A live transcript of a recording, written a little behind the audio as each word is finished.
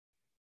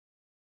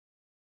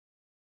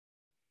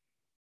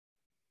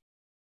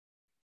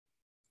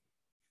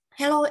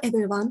Hello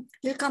everyone,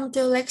 welcome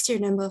to lecture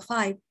number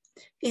 5.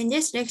 In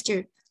this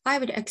lecture, I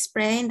will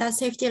explain the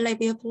safety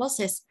review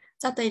process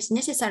that is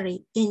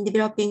necessary in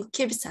developing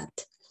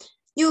CubeSat.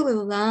 You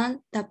will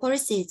learn the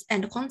policies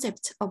and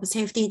concepts of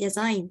safety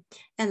design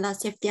and the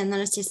safety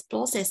analysis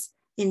process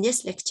in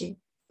this lecture.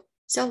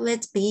 So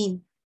let's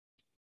begin.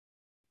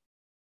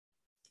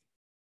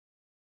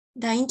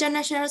 The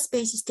International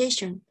Space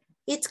Station,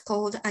 it's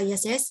called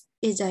ISS,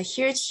 is a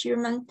huge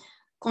human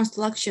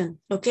construction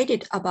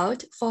located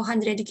about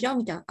 400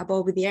 kilometers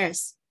above the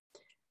Earth,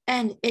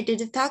 and it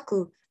will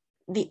tackle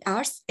the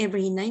Earth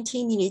every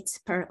 90 minutes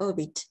per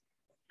orbit.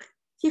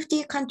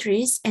 50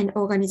 countries and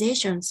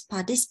organizations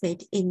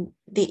participate in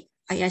the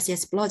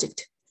ISS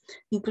project,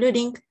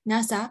 including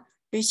NASA,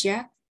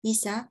 Russia,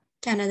 ESA,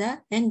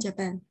 Canada, and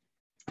Japan.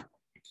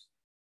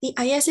 The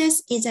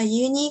ISS is a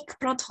unique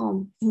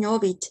platform in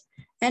orbit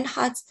and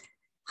has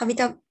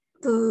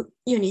habitable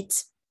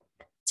units.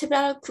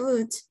 Several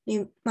crews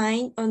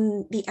remain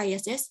on the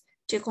ISS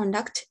to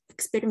conduct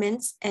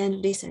experiments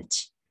and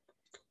research.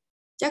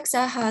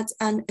 JAXA has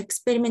an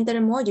experimental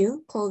module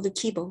called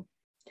Kibo.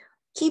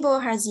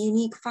 Kibo has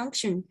unique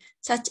functions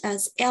such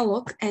as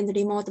airlock and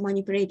remote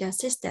manipulator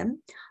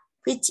system,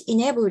 which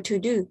enable to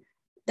do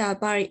the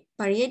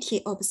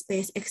variety of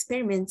space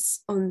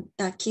experiments on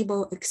the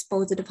Kibo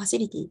exposed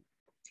facility.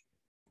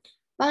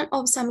 One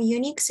of some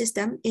unique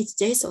systems is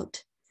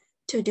J-SSOD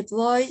to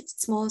deploy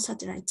small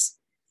satellites.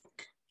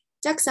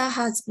 JAXA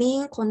has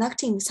been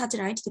conducting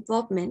satellite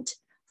development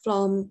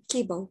from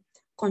Kibo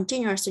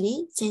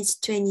continuously since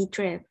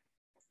 2012.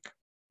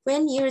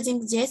 When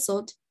using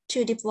J-SSOD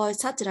to deploy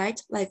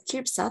satellites like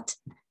CubeSat,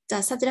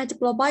 the satellite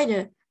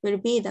provider will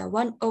be the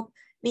one of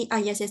the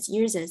ISS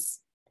users.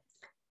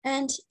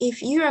 And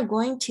if you are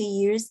going to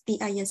use the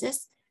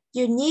ISS,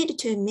 you need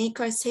to make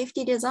a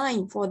safety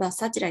design for the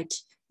satellite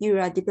you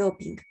are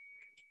developing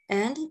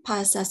and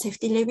pass a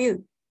safety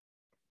review.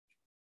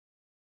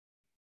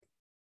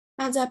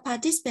 As a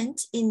participant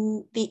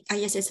in the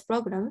ISS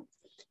program,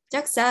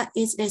 JAXA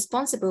is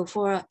responsible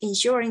for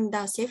ensuring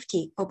the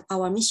safety of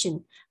our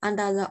mission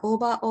under the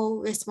overall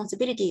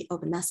responsibility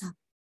of NASA.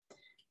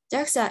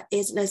 JAXA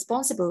is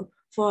responsible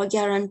for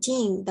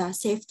guaranteeing the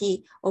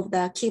safety of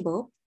the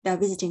Kibo, the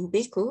visiting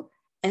vehicle,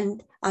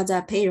 and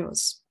other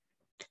payloads.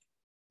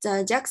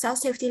 The JAXA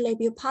Safety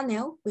Review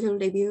Panel will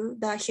review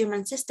the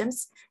human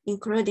systems,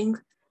 including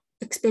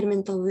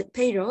experimental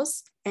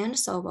payloads and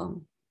so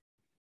on.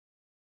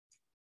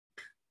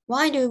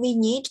 Why do we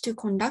need to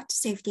conduct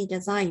safety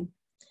design?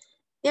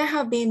 There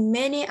have been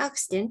many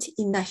accidents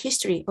in the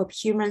history of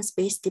human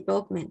space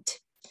development.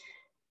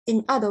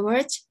 In other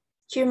words,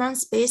 human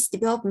space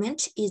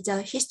development is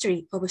a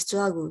history of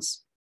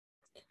struggles.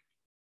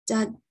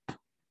 The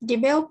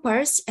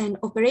developers and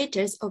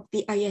operators of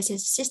the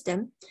ISS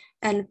system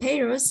and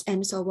payloads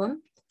and so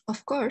on,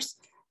 of course,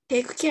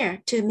 take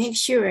care to make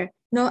sure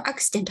no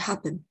accident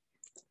happen,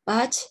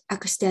 but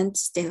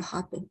accidents still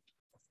happen.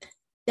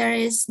 There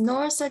is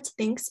no such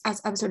thing as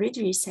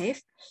absolutely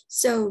safe,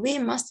 so we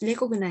must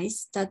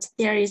recognize that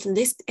there is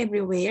risk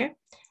everywhere,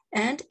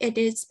 and it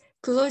is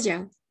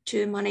crucial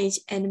to manage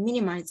and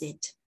minimize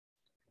it.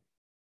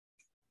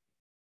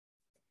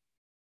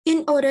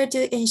 In order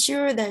to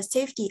ensure the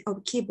safety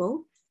of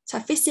Kibo,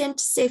 sufficient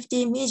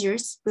safety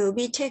measures will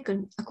be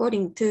taken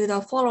according to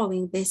the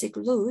following basic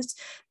rules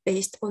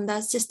based on the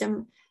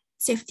system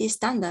safety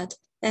standard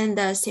and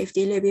the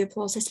safety review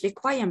process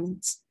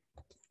requirements.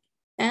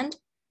 And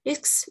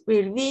risks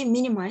will be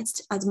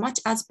minimized as much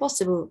as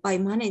possible by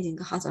managing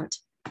hazard.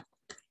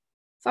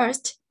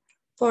 First,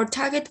 for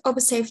target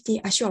of safety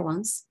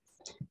assurance,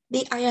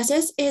 the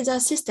ISS is a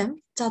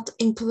system that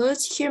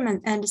includes human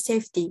and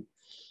safety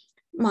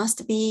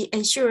must be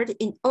ensured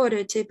in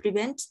order to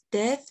prevent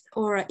death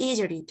or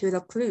injury to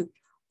the crew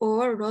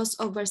or loss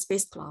of a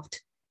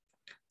spacecraft.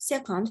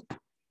 Second,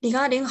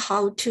 regarding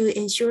how to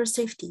ensure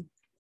safety.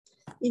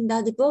 In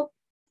the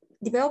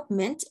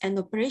development and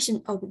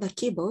operation of the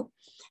Kibo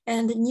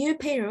and the new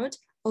payload,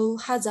 all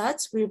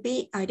hazards will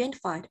be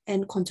identified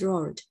and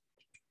controlled.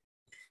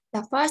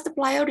 The first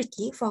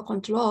priority for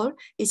control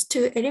is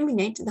to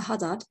eliminate the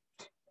hazard,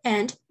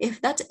 and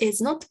if that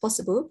is not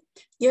possible,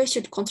 you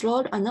should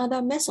control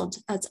another method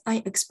as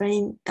I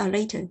explain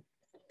later.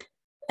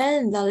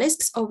 And the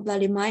risks of the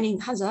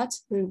remaining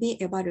hazards will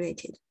be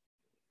evaluated.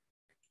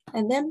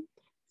 And then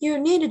you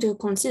need to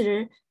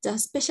consider the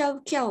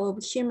special care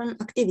of human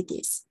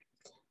activities.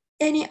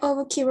 Any of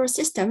Kibo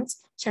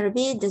systems shall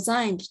be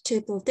designed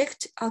to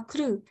protect a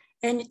crew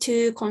and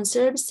to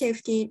conserve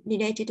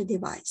safety-related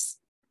device.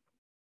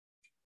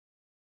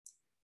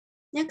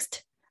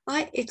 Next,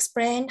 I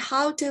explain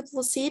how to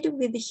proceed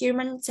with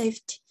human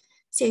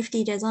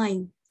safety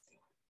design.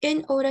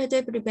 In order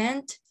to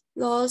prevent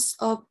loss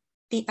of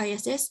the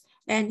ISS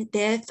and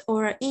death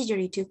or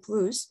injury to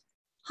crews,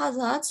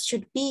 hazards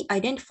should be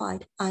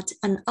identified at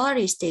an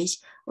early stage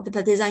of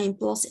the design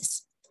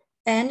process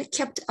and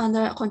kept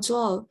under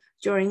control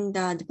during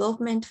the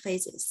development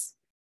phases.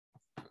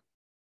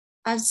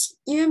 As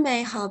you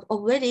may have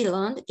already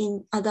learned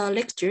in other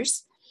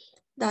lectures,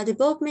 the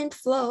development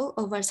flow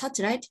of a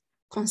satellite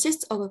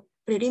consists of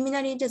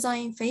preliminary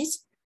design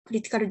phase,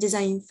 critical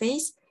design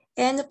phase,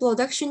 and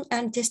production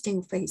and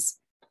testing phase.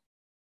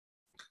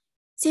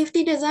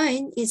 Safety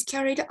design is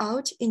carried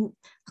out in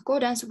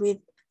accordance with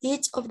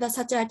each of the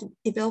satellite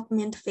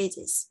development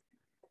phases.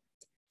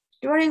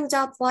 During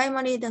the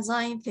primary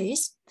design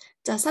phase,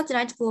 the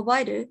satellite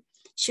provider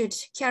should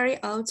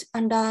carry out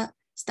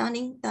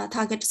understanding the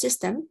target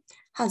system,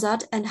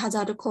 hazard and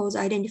hazard cause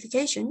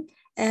identification,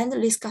 and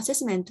risk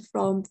assessment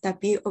from the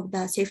view of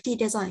the safety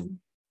design.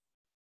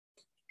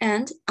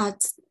 And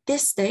at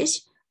this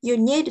stage, you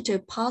need to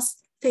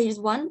pass phase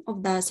 1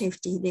 of the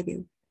safety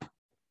review.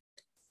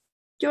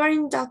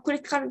 During the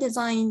critical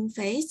design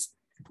phase,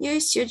 you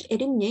should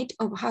eliminate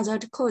of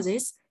hazard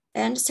causes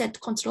and set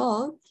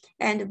control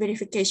and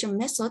verification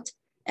method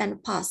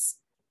and pass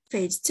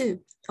phase 2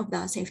 of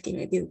the safety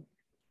review.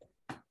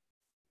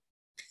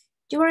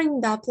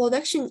 During the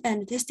production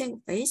and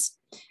testing phase,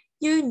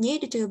 you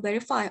need to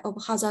verify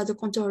of hazard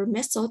control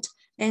method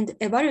and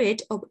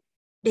evaluate of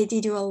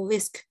residual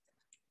risk.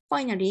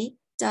 Finally,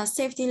 the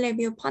safety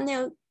review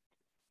panel,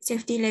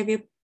 safety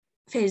review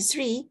phase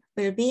 3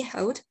 will be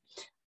held,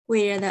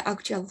 where the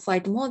actual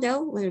flight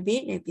model will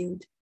be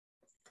reviewed.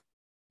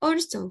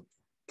 Also,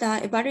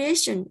 the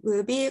evaluation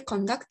will be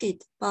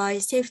conducted by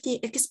safety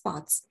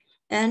experts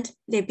and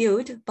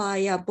reviewed by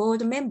a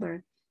board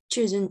member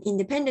chosen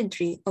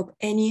independently of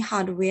any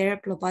hardware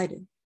provider.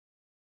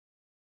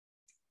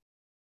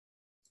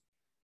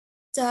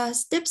 The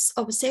steps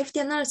of safety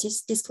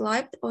analysis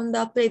described on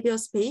the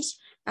previous page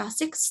are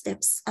 6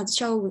 steps as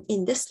shown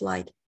in this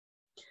slide.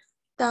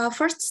 The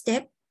first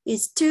step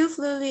is to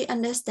fully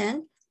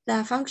understand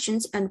the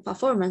functions and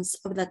performance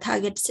of the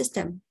target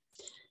system,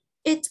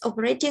 its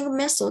operating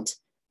method,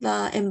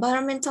 the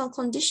environmental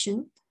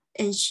condition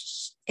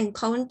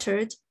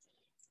encountered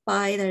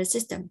by the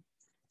system,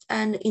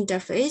 and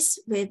interface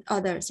with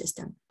other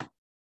systems.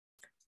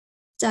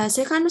 The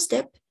second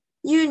step,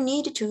 you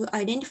need to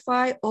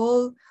identify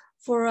all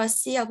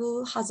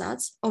foreseeable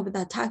hazards of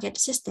the target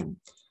system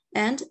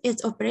and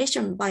its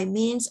operation by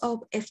means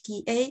of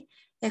FTA,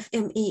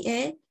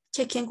 FMEA,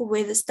 checking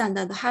with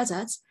standard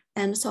hazards,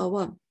 and so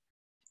on.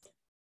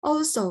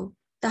 Also,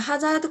 the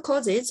hazard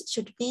causes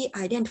should be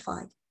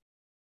identified.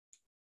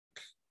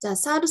 The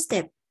third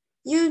step,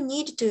 you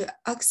need to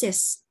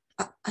assess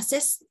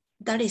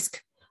the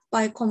risk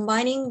by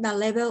combining the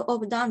level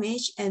of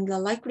damage and the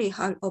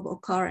likelihood of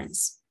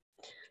occurrence.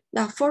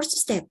 The fourth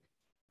step,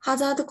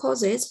 hazard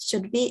causes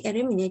should be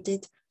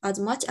eliminated as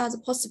much as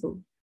possible.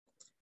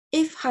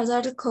 If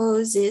hazard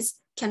causes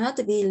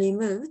cannot be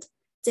removed,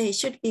 they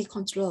should be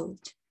controlled.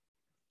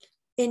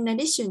 In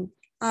addition,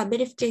 a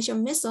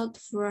verification method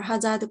for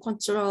hazard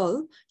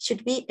control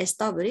should be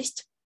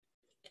established.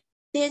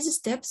 These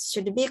steps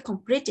should be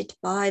completed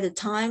by the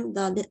time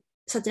the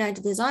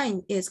satellite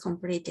design is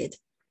completed.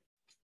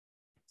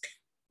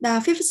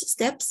 The fifth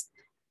steps,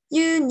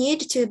 you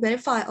need to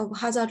verify of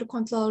hazard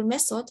control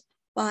method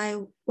by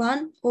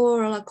one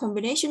or a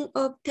combination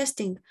of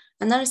testing,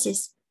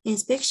 analysis,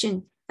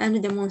 inspection,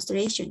 and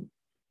demonstration.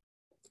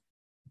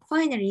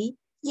 Finally,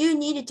 you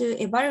need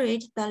to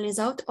evaluate the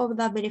result of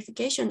the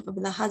verification of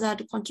the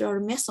hazard control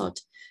method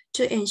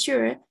to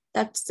ensure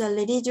that the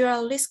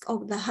residual risk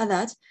of the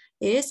hazard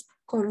is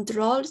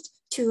controlled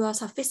to a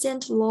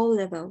sufficient low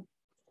level.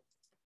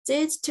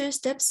 These 2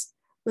 steps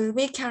will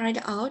be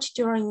carried out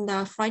during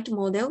the flight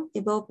model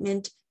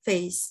development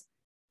phase.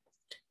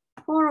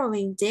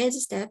 Following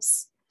these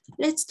steps,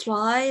 let's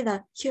try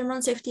the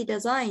human safety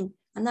design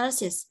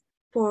analysis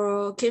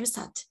for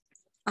CubeSat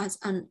as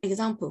an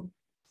example.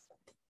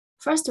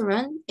 First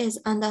one is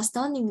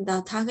understanding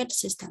the target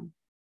system.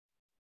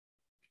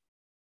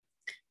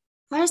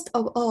 First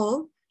of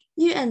all,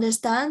 you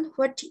understand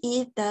what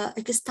is the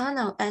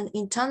external and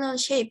internal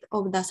shape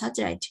of the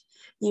satellite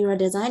you are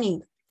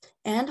designing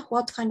and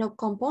what kind of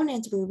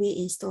components will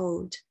be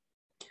installed.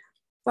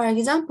 For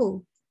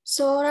example,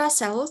 solar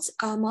cells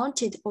are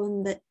mounted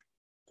on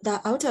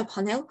the outer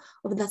panel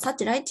of the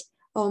satellite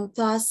on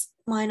plus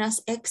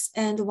minus X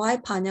and Y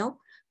panel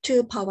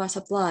to power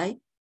supply,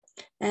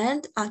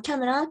 and a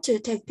camera to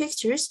take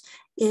pictures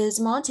is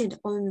mounted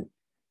on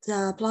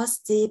the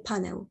plus Z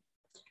panel.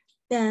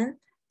 Then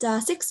the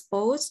 6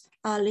 boards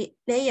are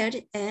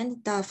layered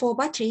and the 4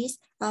 batteries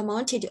are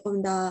mounted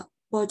on the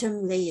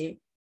bottom layer,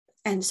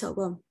 and so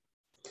on.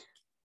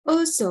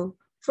 Also,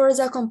 for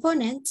the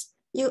components,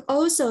 you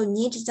also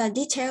need the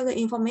detailed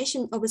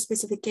information of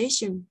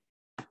specification.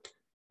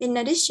 In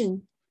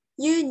addition,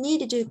 you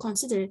need to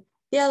consider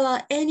there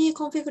are any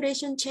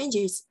configuration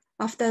changes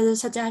after the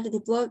satellite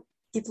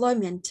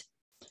deployment.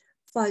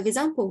 For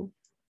example,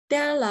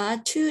 there are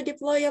 2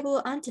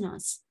 deployable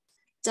antennas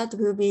that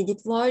will be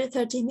deployed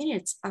 30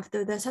 minutes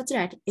after the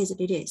satellite is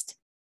released.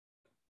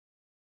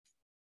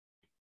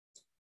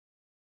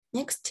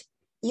 Next,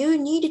 you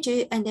need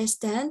to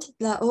understand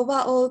the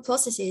overall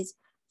processes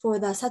for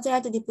the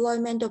satellite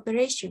deployment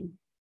operation.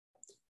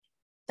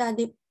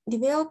 The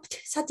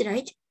developed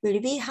satellite will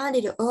be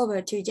handed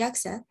over to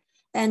JAXA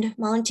and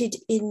mounted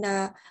in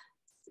the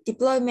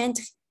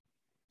deployment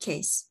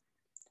case.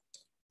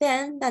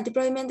 Then the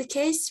deployment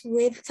case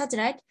with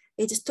satellite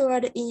is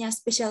stored in a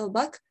special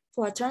bag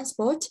for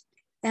transport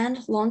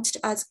and launched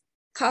as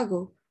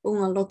cargo on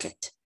a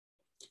rocket.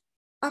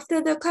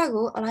 After the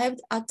cargo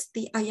arrived at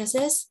the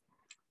ISS,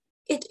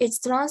 it is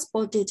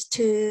transported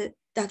to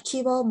the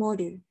Kibo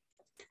module.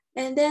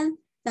 And then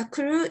the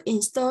crew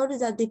installed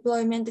the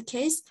deployment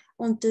case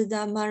onto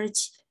the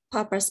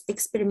multi-purpose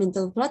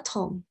experimental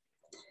platform.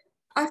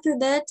 After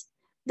that,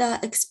 the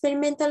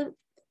experimental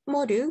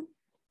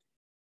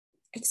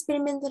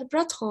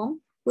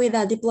platform with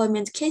the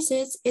deployment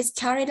cases is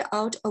carried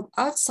out of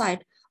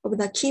outside of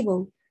the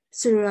Kibo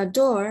through a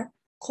door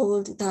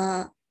called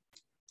the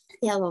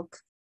airlock.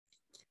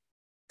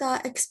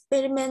 The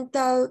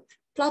experimental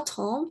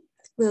platform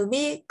will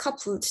be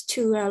coupled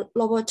to a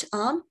robot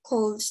arm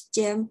called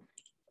JAMS,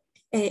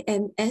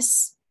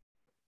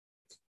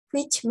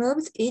 which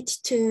moves it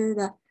to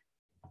the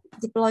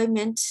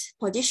deployment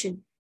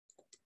position.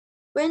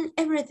 When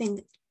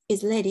everything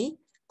is ready,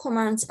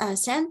 commands are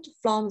sent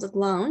from the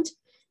ground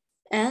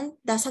and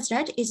the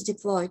satellite is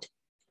deployed.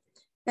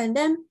 And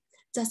then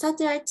the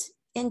satellite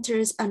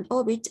enters an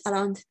orbit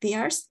around the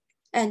Earth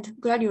and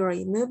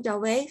gradually moved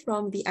away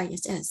from the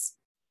ISS.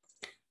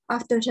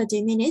 After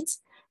 30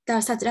 minutes,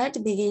 the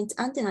satellite begins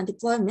antenna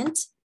deployment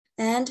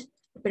and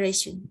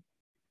operation.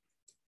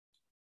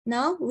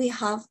 Now we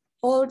have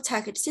all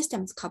target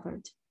systems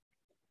covered.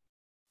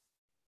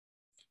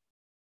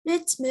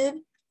 Let's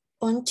move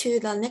on to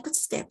the next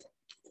step.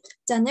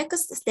 The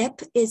next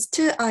step is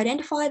to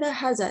identify the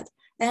hazard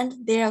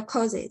and their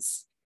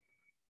causes.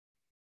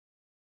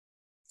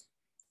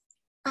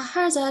 A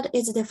hazard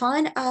is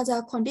defined as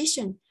a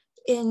condition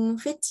in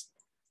which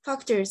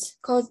factors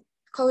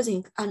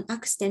causing an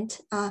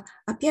accident are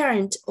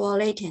apparent or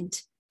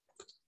latent.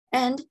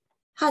 And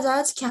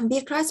hazards can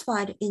be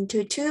classified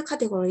into two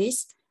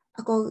categories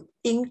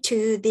according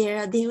to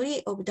their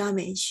degree of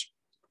damage.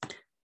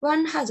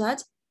 One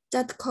hazard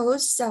that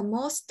causes the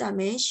most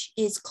damage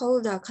is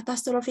called a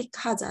catastrophic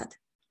hazard.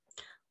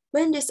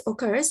 When this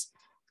occurs,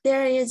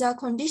 there is a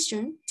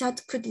condition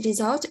that could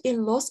result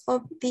in loss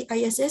of the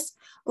ISS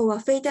or a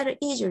fatal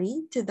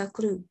injury to the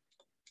crew.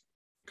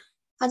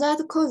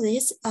 Hazard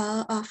causes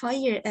are a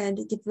fire and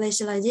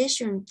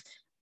depressurization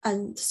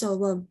and so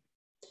on.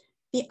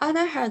 The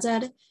other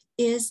hazard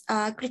is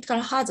a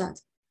critical hazard,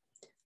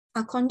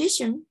 a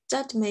condition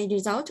that may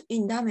result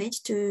in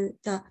damage to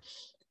the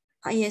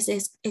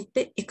ISS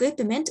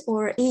equipment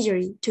or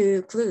injury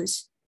to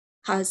crews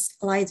has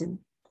arisen.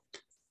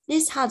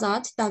 This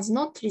hazard does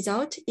not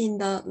result in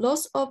the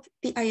loss of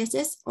the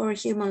ISS or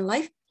human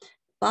life,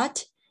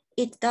 but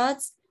it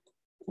does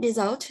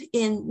result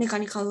in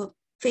mechanical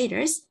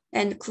failures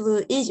and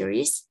crew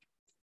injuries,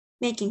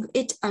 making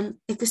it an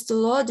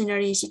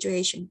extraordinary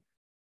situation.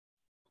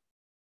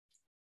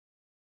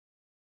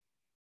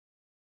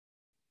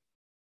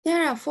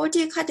 There are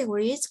 40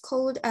 categories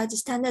called as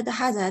standard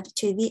hazard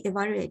to be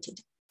evaluated.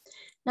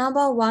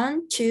 Number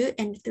 1, 2,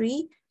 and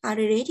 3 are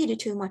related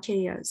to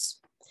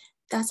materials.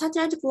 The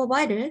satellite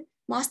provider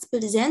must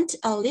present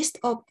a list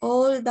of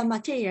all the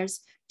materials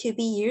to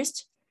be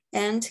used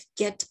and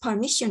get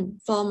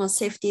permission from a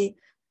safety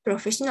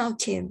professional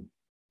team.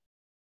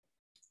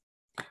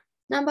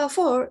 Number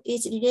 4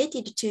 is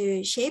related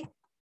to shape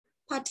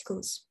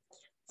particles.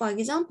 For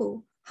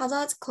example,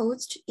 hazard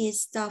caused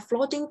is the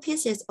floating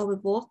pieces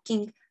of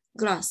broken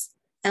glass,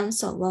 and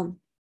so on.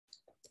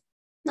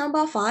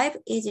 Number 5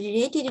 is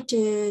related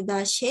to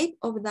the shape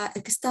of the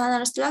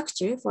external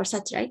structure for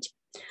satellite.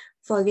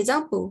 For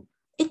example,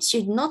 it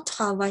should not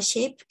have a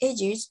sharp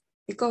edges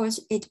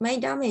because it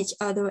may damage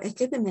other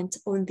equipment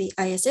on the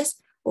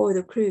ISS or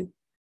the crew.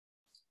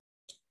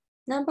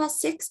 Number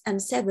 6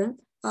 and 7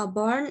 are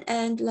burn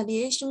and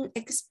radiation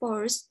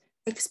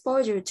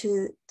exposure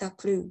to the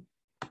crew.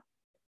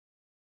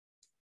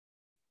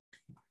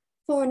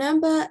 For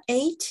number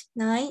 8,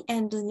 9,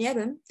 and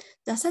 11,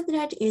 the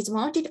satellite is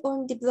mounted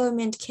on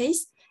deployment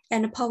case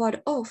and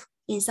powered off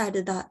inside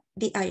the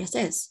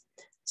ISS.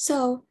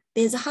 So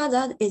this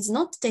hazard is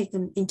not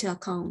taken into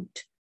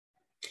account.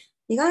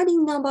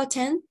 Regarding number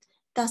 10,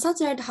 the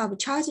satellite have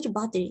charged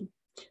battery.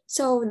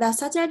 So the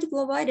satellite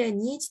provider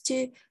needs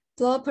to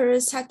proper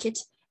circuit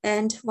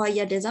and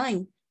wire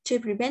design to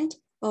prevent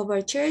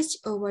overcharge,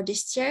 over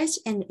discharge,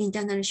 and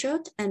internal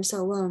short, and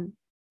so on.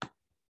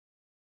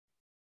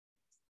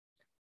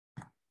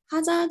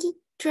 Hazard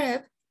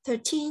 12,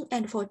 13,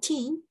 and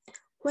 14,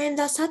 when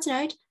the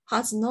satellite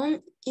has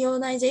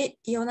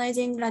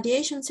non-ionizing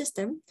radiation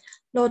system,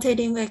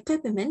 rotating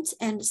equipment,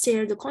 and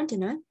sealed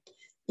container,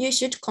 you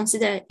should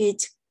consider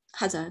it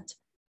hazard.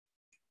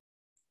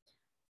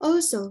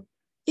 Also,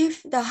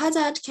 if the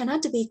hazard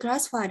cannot be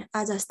classified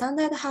as a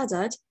standard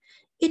hazard,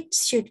 it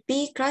should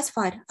be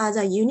classified as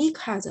a unique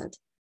hazard.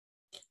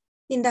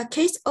 In the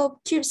case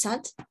of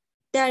CubeSat,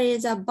 there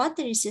is a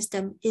battery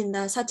system in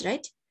the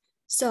satellite,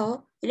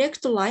 so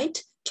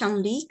electrolyte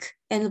can leak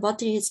and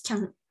batteries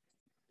can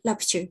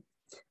rupture,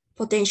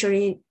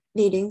 potentially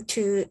leading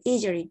to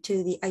injury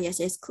to the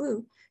ISS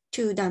crew,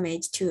 to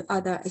damage to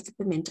other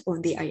equipment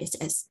on the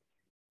ISS.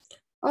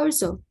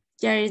 Also,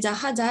 there is a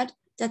hazard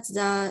that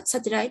the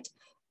satellite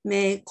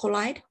may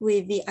collide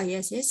with the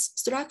ISS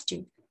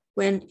structure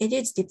when it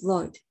is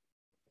deployed.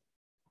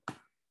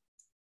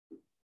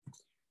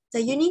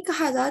 The unique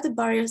hazard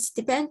varies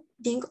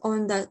depending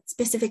on the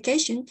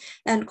specification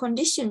and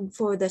condition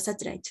for the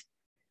satellite.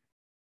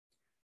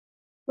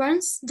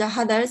 Once the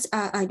hazards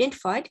are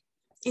identified,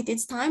 it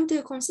is time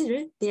to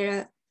consider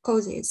their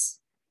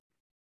causes.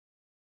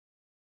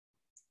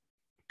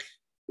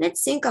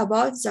 Let's think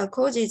about the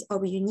causes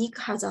of unique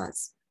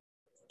hazards.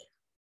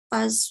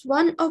 As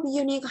one of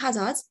unique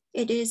hazards,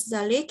 it is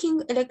the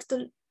leaking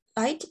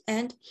electrolyte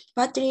and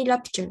battery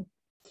rupture.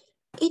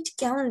 It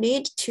can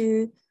lead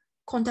to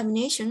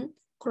contamination,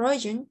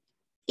 corrosion,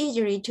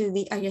 injury to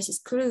the ISS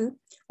crew,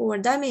 or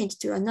damage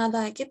to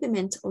another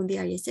equipment on the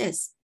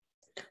ISS.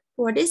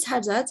 For this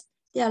hazard,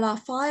 there are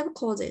 5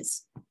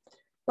 causes.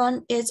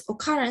 One is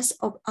occurrence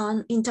of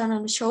an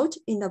internal short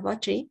in the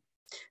battery.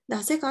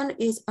 The second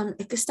is an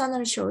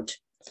external short.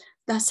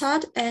 The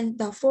third and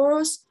the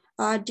fourth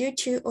are due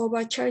to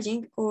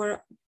overcharging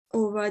or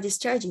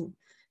over-discharging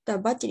the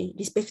battery,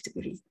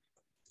 respectively.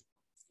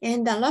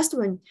 And the last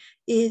one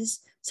is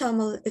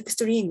thermal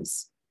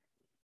extremes.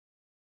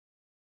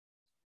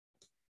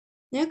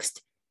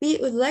 Next, we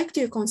would like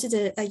to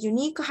consider a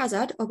unique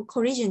hazard of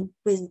collision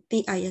with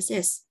the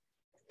ISS.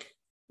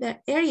 The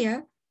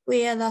area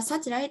where the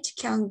satellite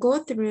can go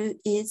through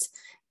is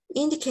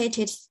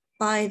indicated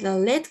by the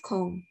red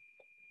cone.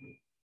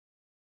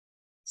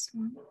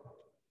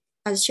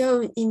 As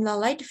shown in the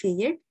right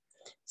figure,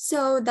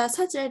 so the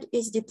satellite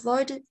is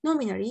deployed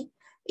nominally,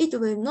 it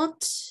will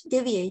not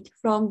deviate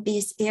from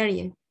this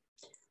area.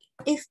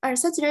 If a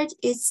satellite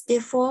is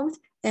deformed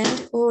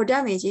and or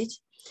damaged,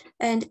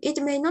 and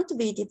it may not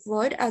be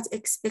deployed as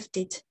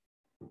expected,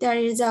 there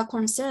is a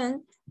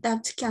concern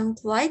that can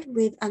collide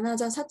with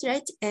another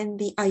satellite and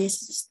the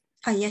ISS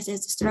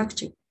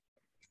structure.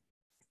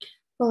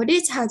 For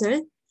this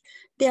hazard,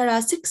 there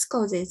are 6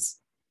 causes.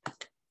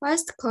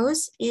 First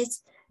cause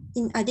is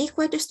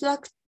inadequate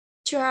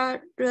structural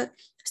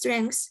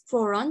strength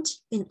for launch,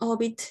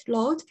 in-orbit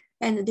load,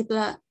 and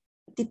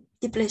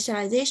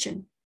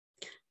depressurization.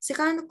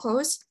 Second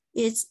cause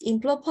is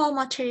improper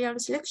material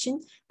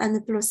selection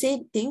and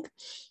proceeding,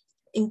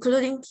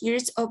 including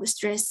use of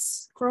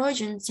stress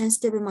corrosion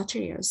sensitive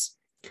materials.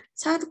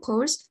 Third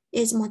cause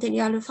is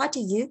material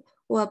fatigue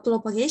or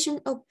propagation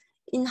of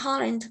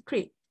inherent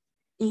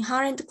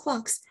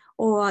cracks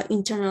or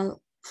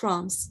internal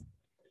flaws.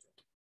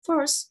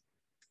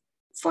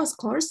 Fourth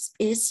cause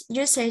is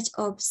usage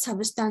of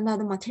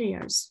substandard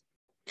materials.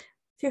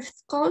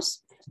 Fifth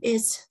cause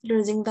is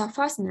losing the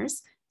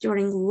fasteners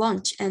during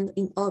launch and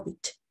in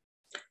orbit.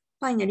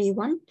 Finally,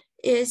 one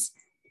is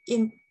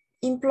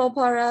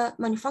improper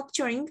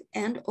manufacturing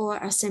and or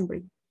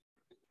assembly.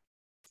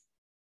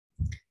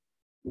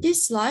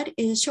 This slide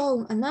is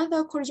showing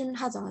another collision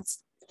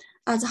hazards.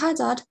 As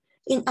hazard,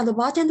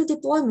 inadvertent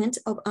deployment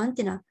of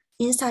antenna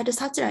inside the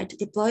satellite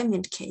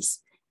deployment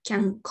case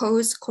can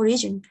cause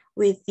collision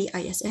with the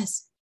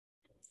ISS.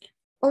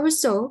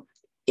 Also,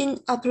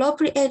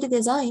 inappropriate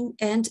design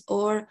and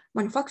or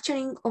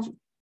manufacturing of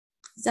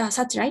the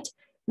satellite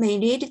may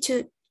lead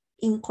to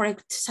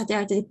incorrect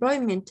satellite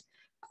deployment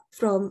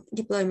from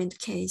deployment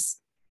case.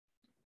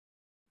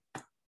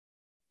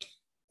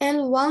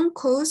 And one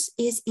cause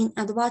is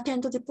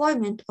inadvertent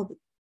deployment of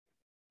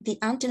the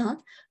antenna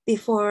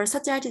before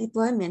satellite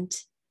deployment.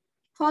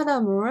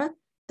 Furthermore,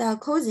 the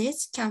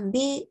causes can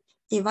be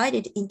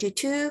divided into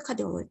 2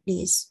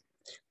 categories.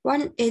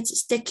 One is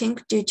sticking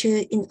due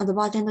to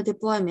inadvertent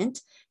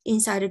deployment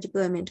inside the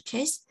deployment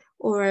case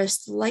or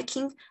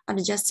striking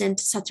adjacent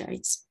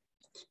satellites.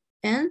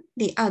 And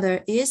the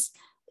other is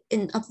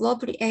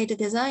inappropriate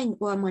design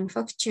or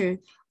manufacture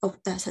of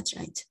the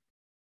satellite.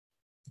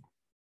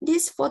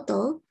 This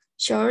photo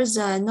shows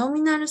a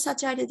nominal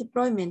satellite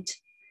deployment.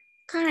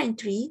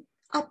 Currently,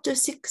 up to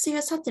 6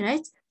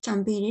 satellites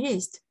can be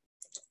released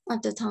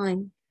at a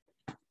time.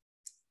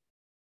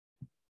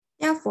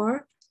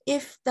 Therefore,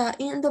 if the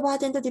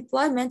inadvertent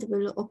deployment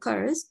will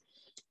occur,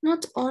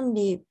 not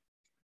only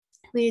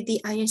will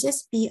the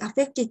ISS be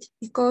affected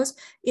because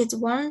its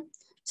one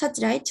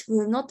satellite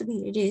will not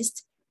be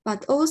released,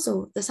 but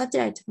also the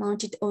satellite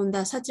mounted on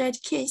the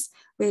satellite case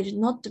will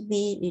not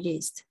be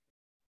released.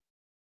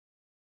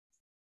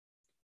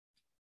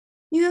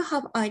 You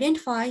have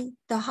identified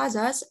the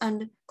hazards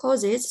and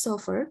causes so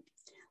far.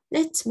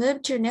 Let's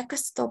move to the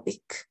next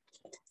topic.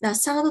 The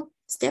third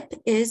step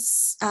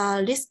is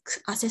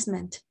risk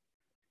assessment.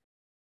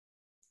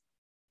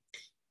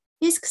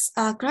 Risks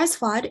are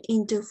classified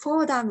into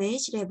 4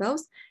 damage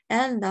levels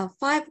and the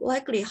 5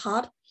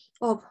 likelihood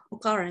of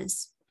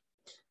occurrence.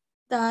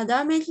 The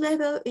damage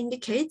level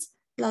indicates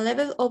the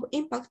level of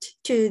impact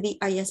to the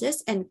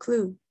ISS and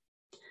crew.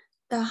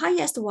 The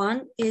highest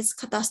one is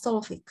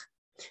catastrophic.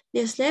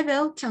 This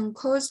level can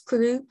cause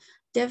crew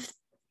death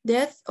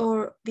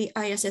or the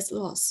ISS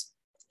loss.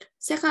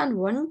 Second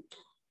one,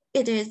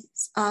 it is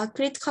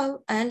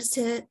critical and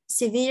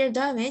severe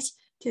damage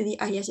to the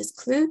ISS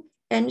crew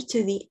and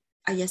to the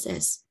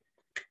ISS.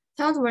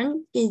 Third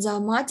one is a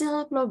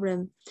marginal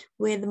problem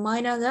with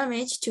minor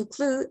damage to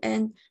crew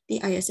and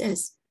the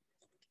ISS.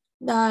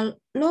 The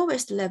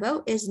lowest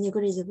level is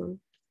negligible.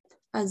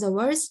 In other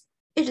words,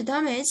 its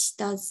damage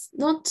does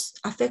not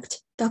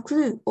affect the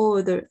crew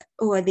or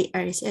the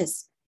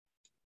ISS.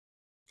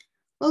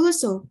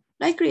 Also,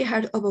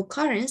 likelihood of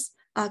occurrence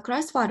are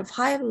classified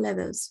 5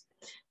 levels.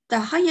 The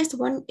highest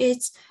one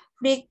is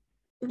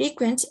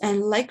frequent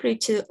and likely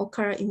to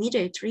occur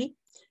immediately.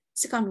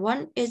 Second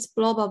one is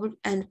probable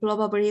and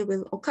probably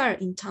will occur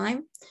in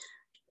time.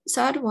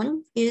 Third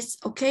one is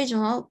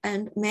occasional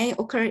and may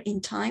occur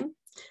in time.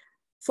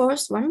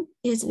 Fourth one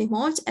is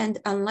remote and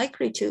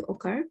unlikely to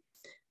occur.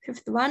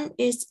 Fifth one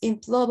is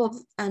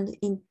improbable and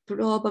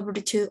improbable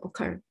to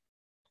occur.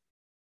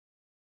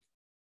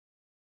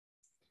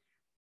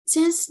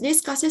 Since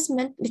risk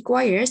assessment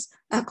requires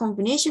a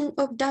combination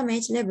of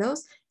damage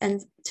levels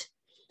and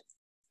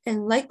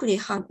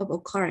likelihood of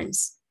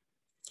occurrence,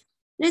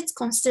 let's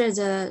consider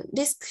the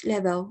risk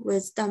level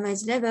with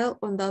damage level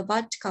on the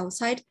vertical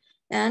side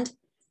and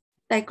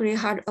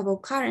likelihood of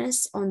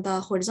occurrence on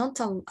the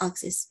horizontal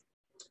axis.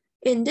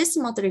 In this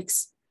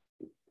matrix,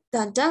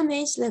 the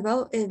damage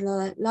level is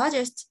the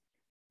largest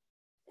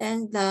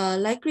and the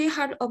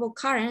likelihood of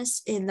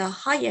occurrence is the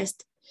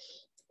highest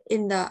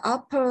in the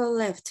upper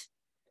left.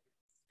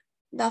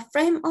 The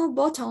frame on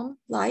bottom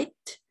right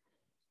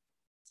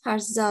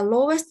has the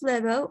lowest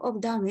level of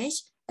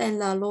damage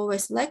and the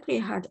lowest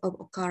likelihood of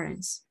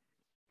occurrence.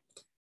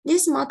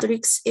 This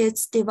matrix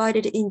is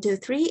divided into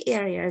 3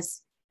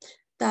 areas.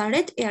 The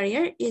red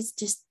area is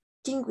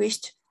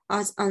distinguished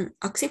as an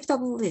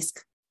acceptable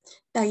risk.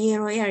 The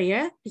yellow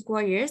area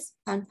requires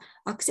an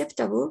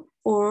acceptable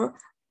or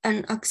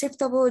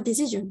unacceptable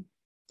decision.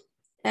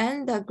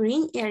 And the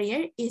green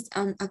area is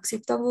an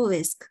acceptable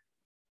risk.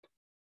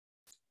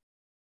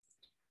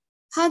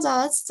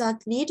 Hazards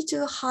that lead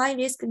to high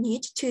risk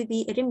need to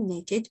be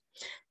eliminated.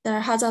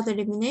 The hazard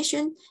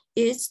elimination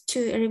is to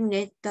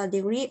eliminate the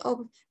degree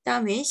of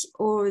damage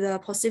or the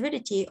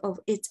possibility of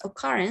its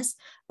occurrence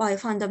by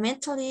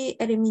fundamentally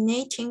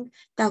eliminating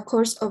the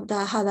cause of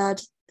the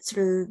hazard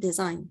through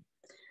design.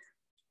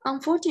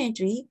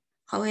 Unfortunately,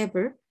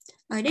 however,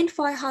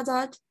 identify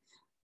hazard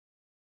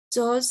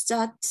those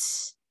that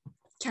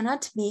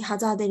cannot be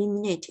hazard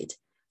eliminated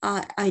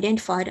are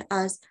identified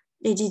as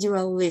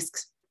residual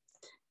risks.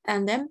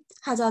 And then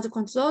hazard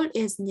control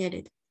is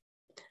needed.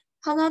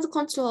 Hazard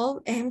control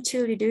aims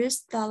to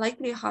reduce the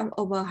likelihood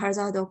of a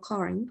hazard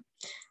occurring.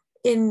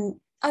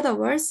 In other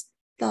words,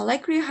 the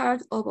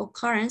likelihood of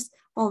occurrence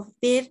of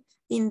BIF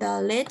in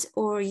the red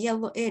or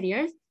yellow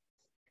area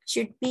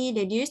should be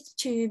reduced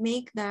to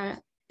make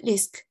the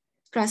risk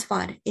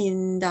classified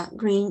in the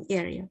green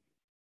area.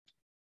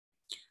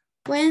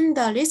 When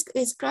the risk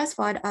is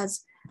classified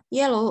as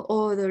yellow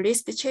or the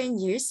risk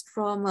changes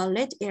from a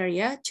red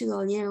area to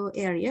a yellow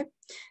area,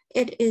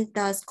 it is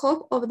the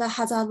scope of the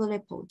hazard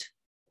report.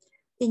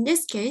 In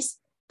this case,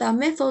 the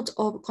method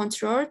of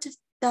control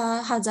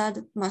the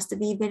hazard must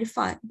be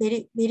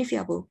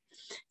verifiable,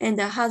 and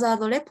the hazard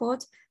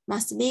report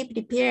must be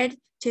prepared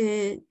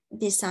to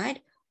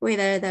decide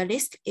whether the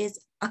risk is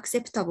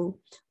acceptable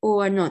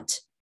or not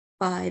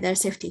by the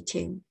safety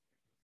team.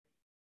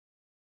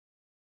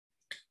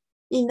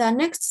 In the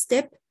next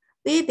step,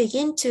 we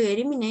begin to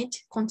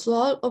eliminate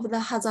control of the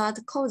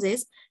hazard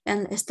causes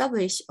and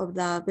establish of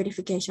the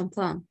verification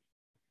plan.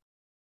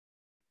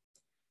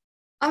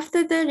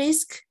 After the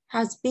risk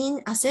has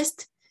been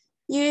assessed,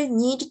 you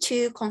need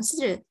to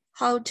consider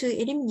how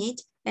to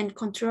eliminate and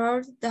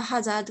control the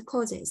hazard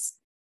causes.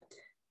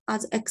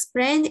 As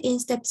explained in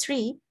step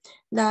 3,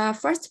 the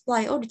first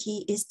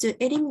priority is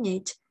to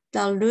eliminate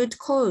the root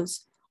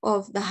cause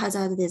of the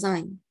hazard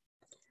design.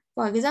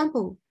 For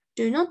example,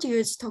 do not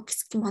use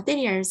toxic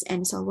materials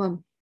and so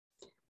on.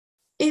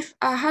 If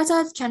a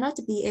hazard cannot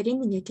be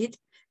eliminated,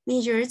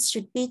 measures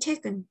should be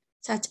taken,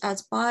 such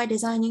as by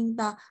designing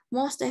the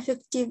most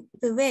effective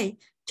way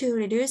to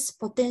reduce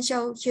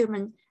potential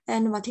human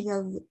and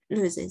material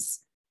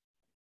losses.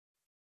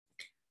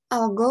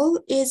 Our goal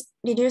is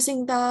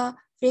reducing the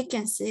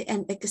frequency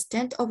and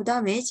extent of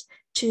damage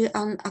to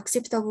an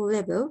acceptable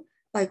level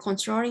by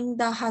controlling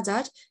the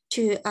hazard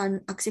to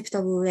an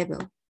acceptable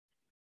level.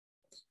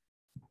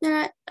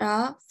 There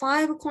are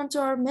 5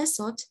 control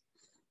methods.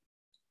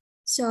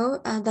 So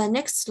the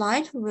next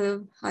slide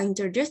will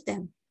introduce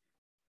them.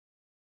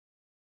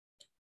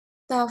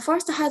 The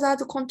first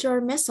hazard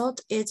control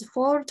method is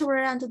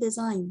fault-tolerant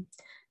design.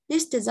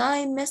 This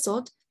design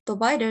method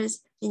provides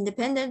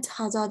independent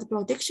hazard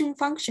protection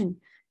function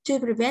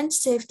to prevent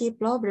safety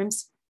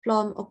problems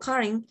from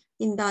occurring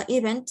in the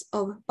event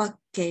of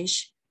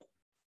package.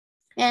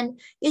 And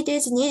it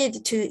is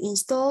needed to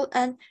install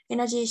an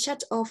energy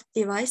shut-off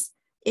device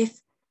if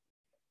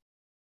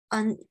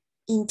an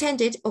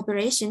intended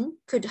operation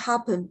could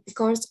happen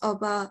because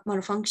of a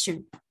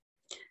malfunction.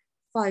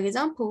 For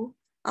example,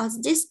 as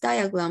this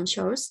diagram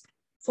shows,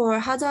 for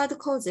hazard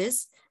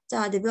causes,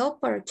 the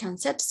developer can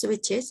set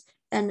switches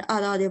and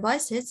other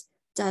devices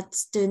that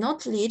do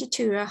not lead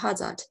to a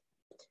hazard.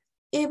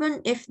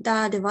 Even if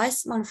the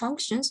device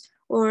malfunctions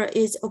or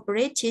is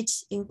operated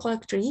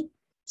incorrectly,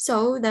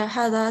 so the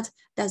hazard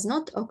does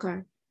not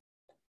occur.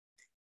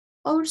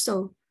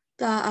 Also,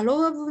 the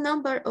allowable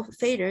number of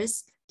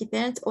failures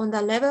depends on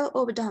the level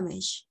of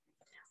damage.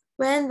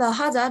 When the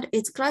hazard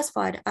is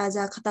classified as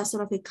a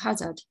catastrophic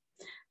hazard,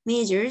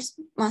 measures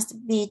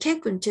must be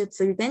taken to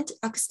prevent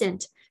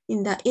accident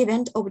in the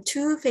event of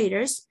 2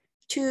 failures,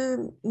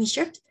 2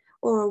 mishaps,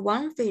 or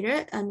 1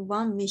 failure and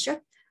 1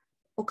 mishap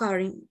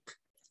occurring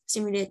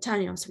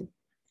simultaneously.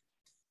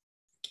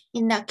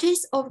 In the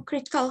case of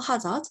critical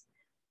hazard,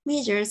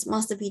 measures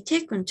must be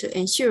taken to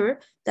ensure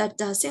that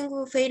the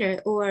single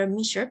failure or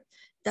mishap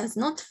does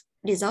not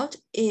result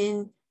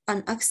in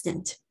an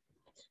accident.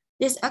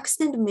 This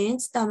accident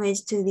means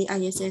damage to the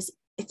ISS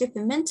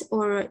equipment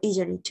or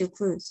injury to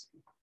crews.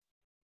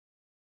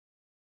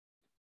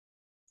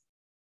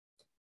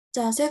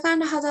 The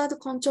second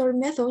hazard control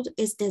method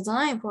is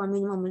designed for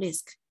minimum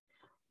risk.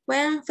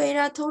 When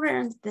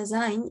failure-tolerant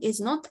design is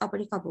not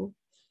applicable,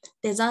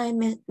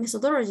 design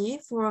methodology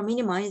for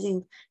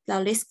minimizing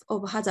the risk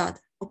of hazard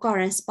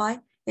occurrence by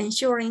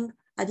ensuring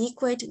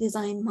adequate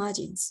design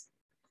margins.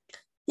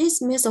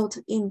 This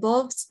method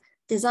involves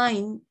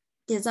designing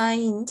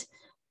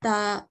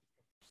the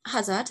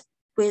hazard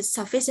with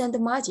sufficient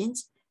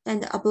margins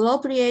and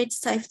appropriate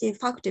safety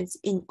factors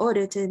in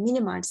order to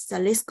minimize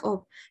the risk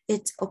of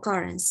its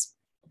occurrence.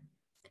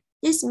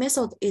 This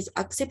method is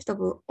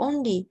acceptable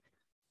only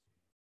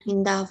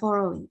in the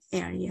following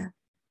area.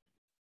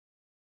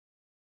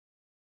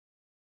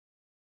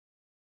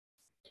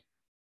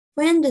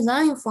 When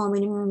design for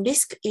minimum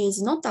risk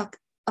is not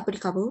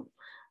applicable,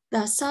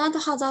 the third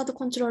hazard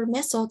control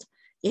method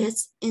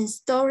is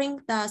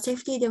installing the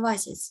safety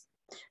devices.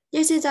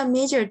 This is a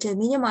measure to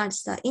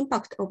minimize the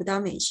impact of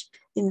damage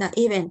in the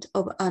event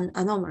of an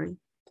anomaly.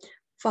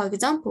 For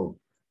example,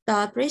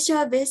 the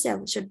pressure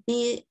vessel should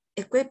be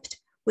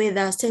equipped with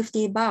a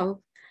safety valve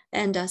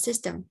and a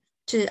system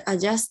to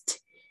adjust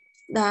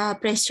the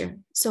pressure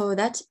so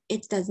that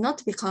it does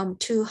not become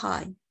too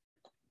high.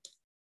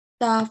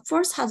 The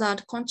fourth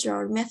hazard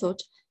control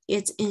method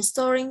is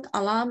installing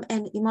alarm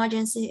and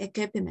emergency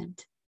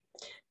equipment.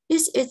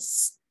 This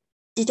is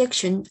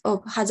detection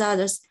of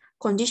hazardous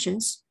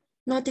conditions,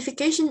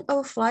 notification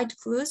of flight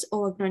crews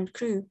or ground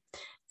crew,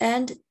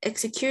 and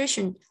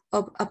execution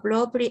of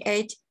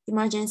appropriate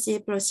emergency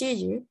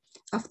procedure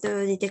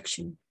after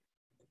detection.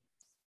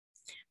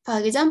 For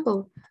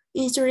example,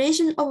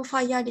 installation of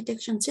fire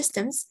detection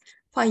systems,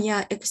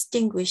 fire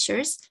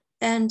extinguishers,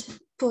 and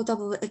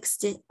portable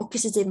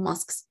oxygen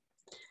masks.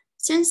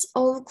 Since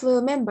all crew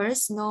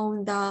members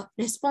know the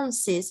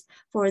responses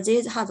for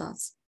these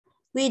hazards,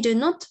 we do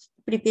not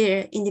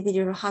prepare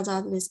individual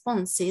hazard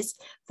responses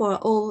for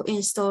all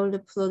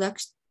installed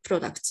products,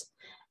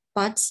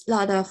 but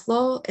rather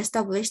follow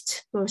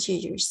established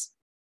procedures.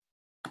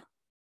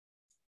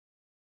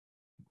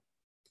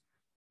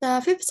 The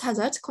fifth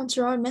hazard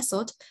control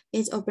method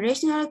is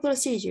operational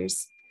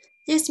procedures.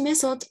 This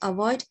method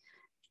avoids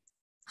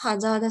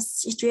hazardous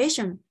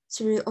situations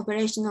through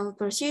operational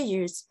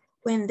procedures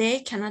when they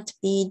cannot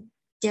be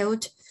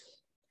dealt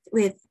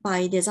with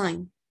by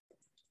design.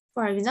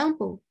 For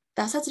example,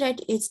 the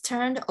satellite is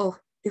turned off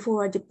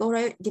before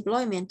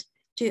deployment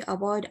to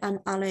avoid an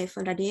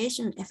RF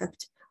radiation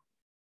effect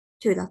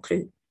to the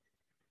crew.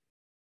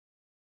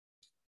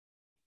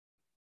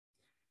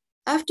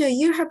 After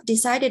you have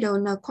decided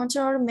on a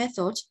control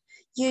method,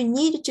 you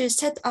need to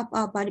set up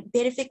a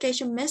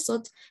verification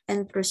method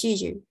and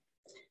procedure.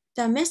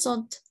 The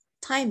method,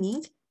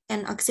 timing,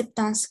 and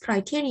acceptance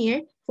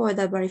criteria for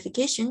the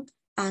verification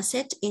are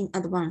set in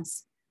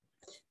advance.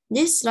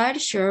 This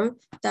slide shows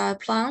the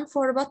plan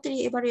for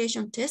battery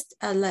evaluation test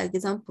as an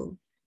example.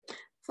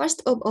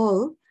 First of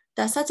all,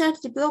 the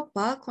satellite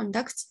developer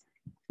conducts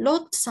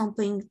load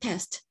sampling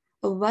test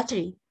of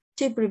battery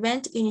to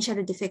prevent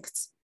initial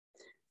defects.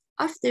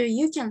 After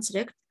you can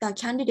select the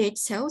candidate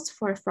cells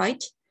for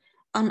flight,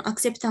 an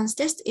acceptance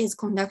test is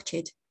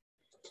conducted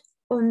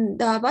on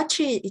the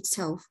battery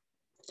itself.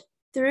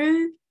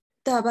 Through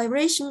the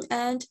vibration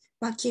and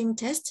vacuum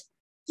test,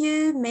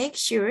 you make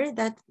sure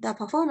that the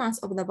performance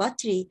of the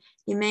battery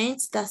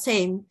remains the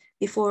same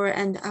before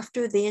and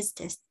after these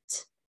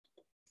tests.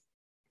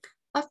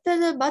 After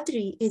the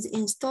battery is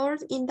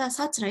installed in the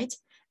satellite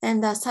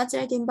and the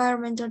satellite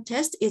environmental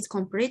test is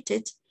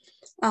completed,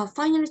 a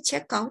final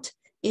checkout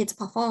is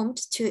performed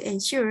to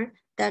ensure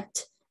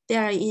that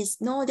there is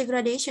no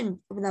degradation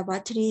of the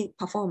battery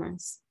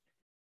performance.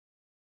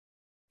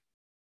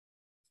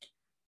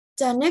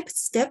 The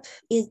next step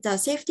is the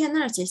safety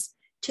analysis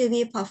to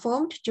be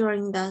performed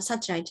during the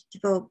satellite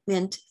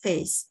development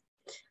phase.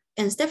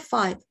 In step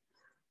 5,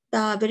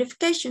 the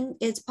verification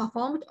is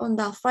performed on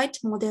the flight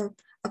model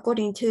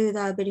according to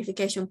the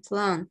verification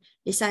plan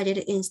decided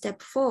in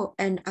step 4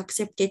 and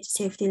accepted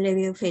safety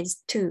review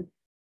phase 2.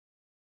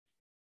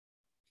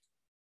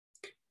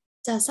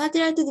 The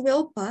satellite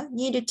developer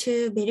needed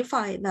to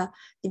verify the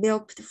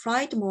developed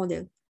flight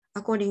model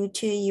according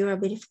to your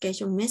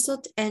verification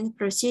method and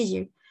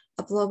procedure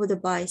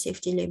approved by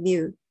safety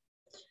review.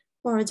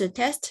 For the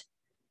test,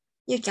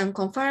 you can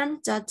confirm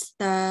that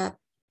the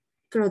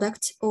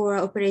product or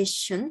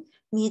operation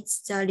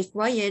meets the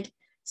required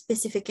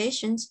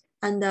specifications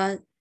and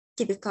the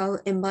typical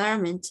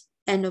environment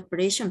and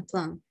operation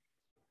plan.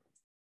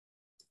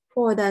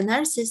 For the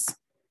analysis,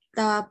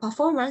 the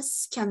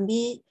performance can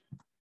be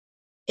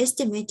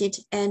estimated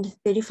and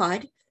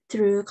verified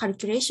through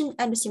calculation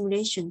and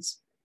simulations.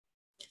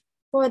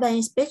 For the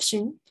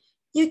inspection,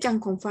 you can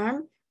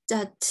confirm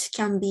that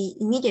can be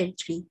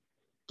immediately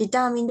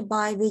determined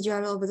by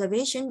visual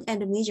observation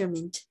and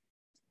measurement.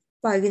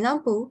 For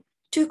example,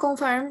 to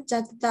confirm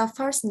that the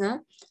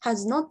fastener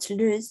has not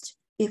loosed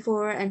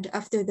before and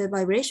after the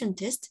vibration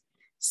test,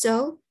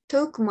 so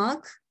torque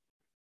mark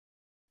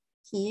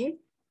here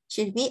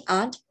should be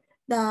add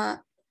the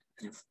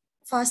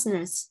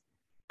fasteners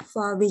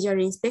for visual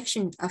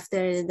inspection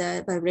after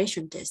the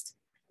vibration test.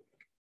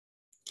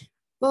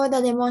 For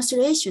the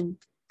demonstration,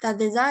 the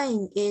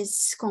design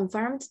is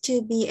confirmed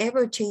to be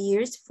able to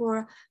use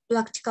for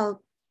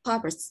practical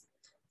purpose.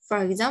 For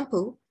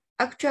example,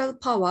 actual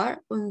power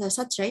on the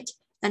satellite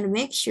and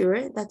make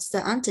sure that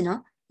the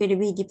antenna will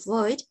be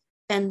deployed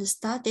and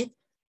started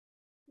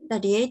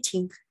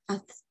radiating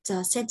at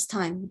the set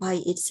time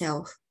by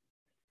itself.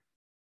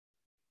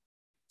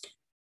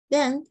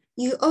 Then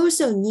you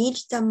also need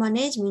the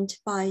management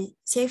by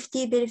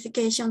safety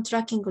verification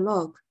tracking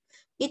log.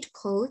 It's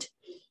called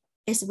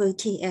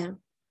SVTL.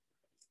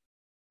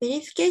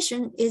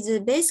 Verification is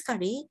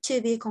basically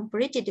to be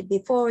completed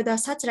before the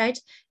satellite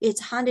is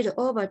handed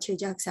over to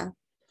JAXA.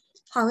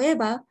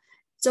 However,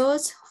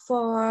 those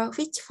for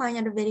which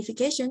final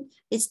verification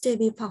is to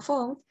be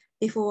performed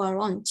before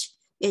launch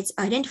is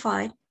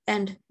identified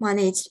and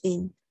managed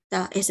in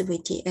the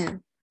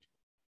SVTL.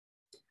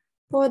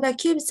 For the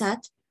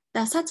CubeSat,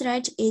 the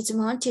satellite is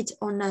mounted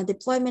on a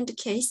deployment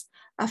case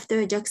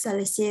after JAXA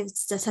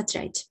receives the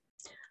satellite.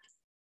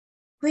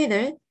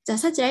 Whether the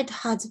satellite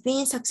has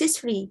been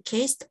successfully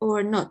cased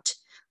or not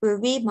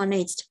will be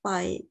managed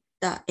by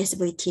the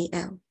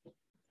SVTL.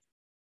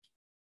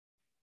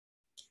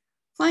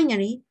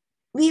 Finally,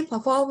 we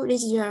perform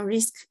residual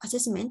risk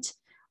assessment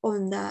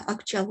on the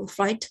actual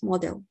flight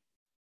model.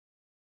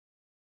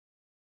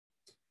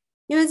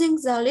 Using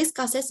the risk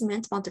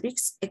assessment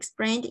matrix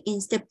explained in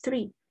step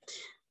 3,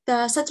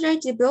 the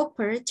satellite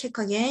developer check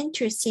again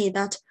to see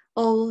that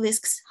all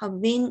risks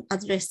have been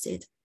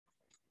addressed.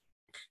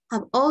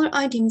 Have all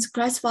items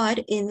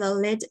classified in the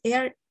red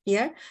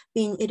area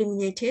been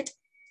eliminated?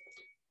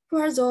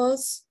 For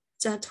those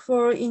that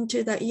fall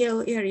into the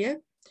yellow area,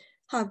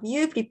 have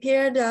you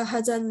prepared a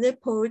hazard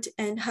report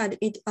and had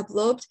it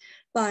approved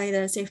by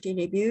the safety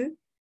review?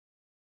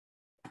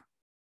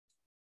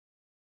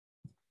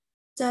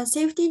 The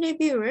safety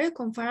reviewer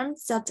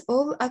confirms that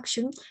all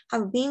actions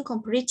have been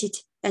completed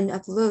and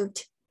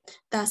approved.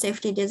 The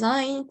safety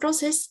design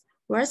process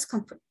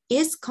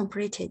is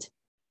completed.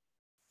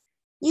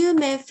 You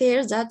may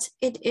feel that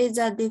it is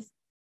a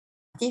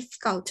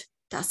difficult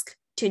task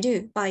to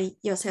do by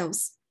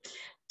yourselves.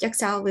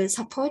 JAXA will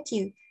support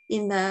you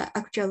in the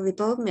actual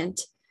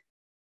development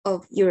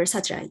of your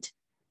satellite.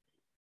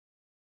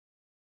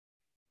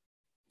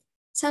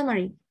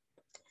 Summary.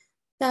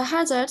 The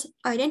hazards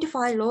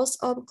identify loss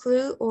of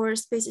crew or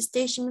space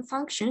station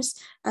functions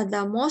as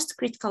the most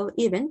critical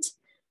event,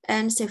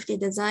 and safety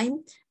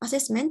design,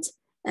 assessment,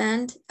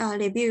 and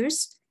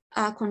reviews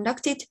are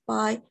conducted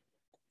by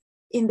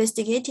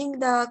investigating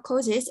the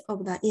causes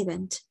of the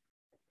event.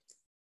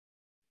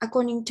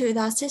 According to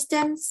the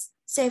system's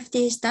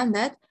safety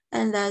standard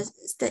and the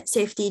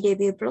safety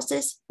review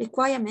process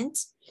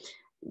requirements,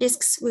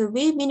 risks will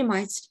be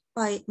minimized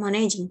by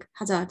managing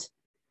hazard.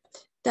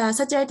 The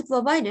satellite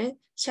provider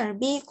shall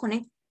be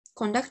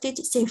conducted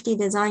safety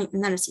design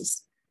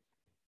analysis.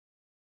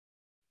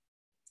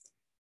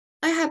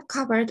 I have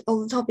covered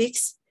all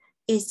topics.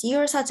 Is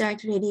your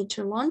satellite ready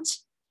to launch?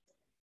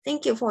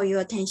 Thank you for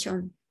your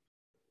attention.